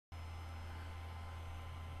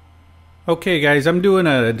Okay guys, I'm doing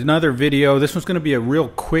another video. This one's going to be a real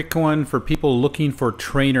quick one for people looking for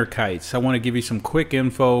trainer kites. I want to give you some quick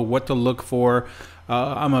info, what to look for.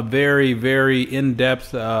 I'm a very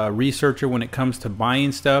in-depth researcher when it comes to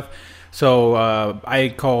buying stuff. So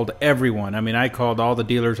I called everyone. I called all the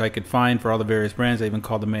dealers I could find for all the various brands. I even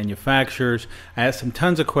called the manufacturers. I asked them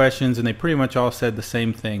tons of questions and they pretty much all said the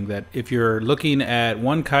same thing, that if you're looking at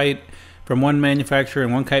one kite from one manufacturer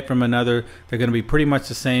and one kite from another, they're going to be pretty much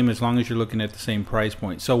the same as long as you're looking at the same price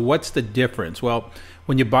point. So what's the difference? Well,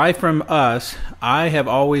 when you buy from us, I have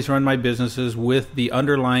always run my businesses with the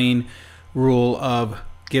underlying rule of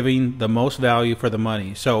giving the most value for the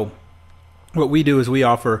money. So what we do is we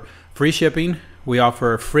offer free shipping. We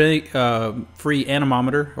offer a free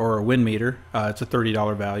anemometer or a wind meter. It's a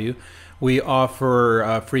 $30 value. We offer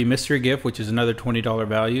a free mystery gift, which is another $20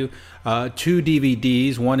 value. 2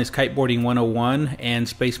 DVDs. One is KiteBoarding 101 and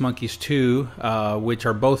SpaceMonkeys 2, which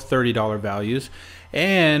are both $30 values.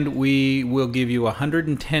 And we will give you a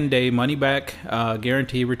 110-day money-back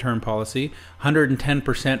guarantee return policy,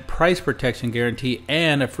 110% price protection guarantee,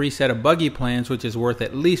 and a free set of Buggy plans, which is worth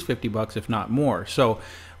at least 50 bucks, if not more. So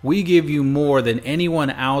we give you more than anyone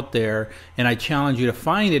out there, and I challenge you to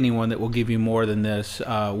find anyone that will give you more than this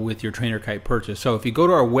with your trainer kite purchase. So if you go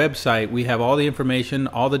to our website, we have all the information,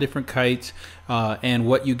 all the different kites, and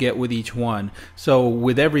what you get with each one. So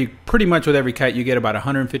with pretty much with every kite, you get about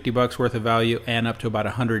 150 bucks worth of value and up to about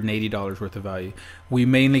 $180 worth of value. We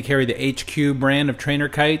mainly carry the HQ brand of trainer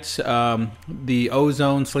kites. The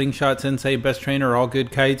Ozone, Slingshot, Sensei, Best Trainer are all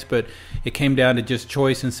good kites, but it came down to just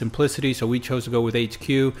choice and simplicity, so we chose to go with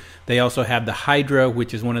HQ. They also have the Hydra,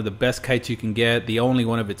 which is one of the best kites you can get, the only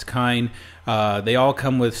one of its kind. They all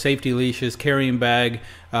come with safety leashes, carrying bag,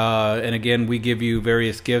 and again, we give you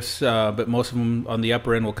various gifts, but most of them on the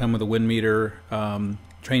upper end will come with a wind meter,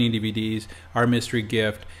 training DVDs, our mystery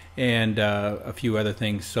gift, and a few other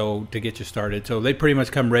things so to get you started. So they pretty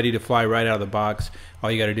much come ready to fly right out of the box. All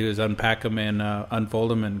you got to do is unpack them and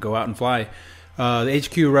unfold them and go out and fly. The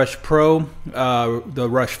HQ Rush Pro, the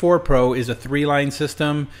Rush 4 Pro is a 3-line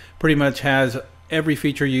system. Pretty much has every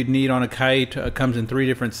feature you'd need on a kite. Comes in 3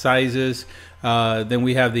 different sizes. Then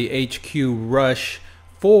we have the HQ Rush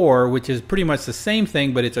 4, which is pretty much the same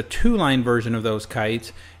thing, but it's a 2-line version of those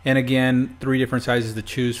kites. And again, 3 different sizes to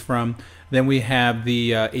choose from. Then we have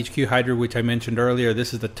the HQ Hydra, which I mentioned earlier.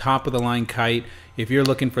 This is the top of the line kite. If you're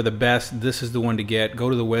looking for the best, this is the one to get. Go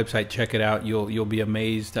to the website, check it out. You'll be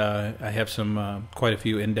amazed. I have some quite a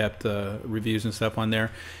few in-depth reviews and stuff on there.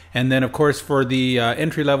 And then, of course, for the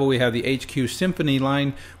entry level, we have the HQ Symphony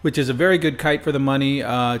line, which is a very good kite for the money.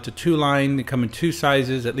 It's a 2-line. They come in 2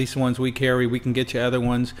 sizes, at least the ones we carry. We can get you other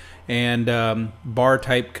ones. And bar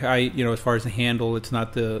type kite, as far as the handle, it's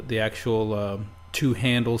not the actual 2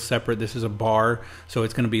 handles separate. This is a bar, so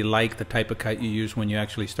it's going to be like the type of kite you use when you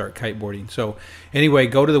actually start kiteboarding. So anyway,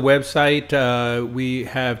 go to the website. We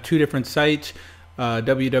have 2 different sites,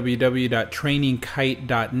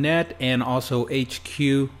 www.trainingkite.net and also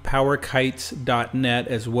hqpowerkites.net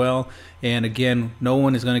as well. And again, no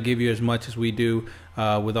one is going to give you as much as we do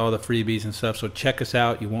with all the freebies and stuff, so check us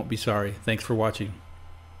out. You won't be sorry. Thanks for watching.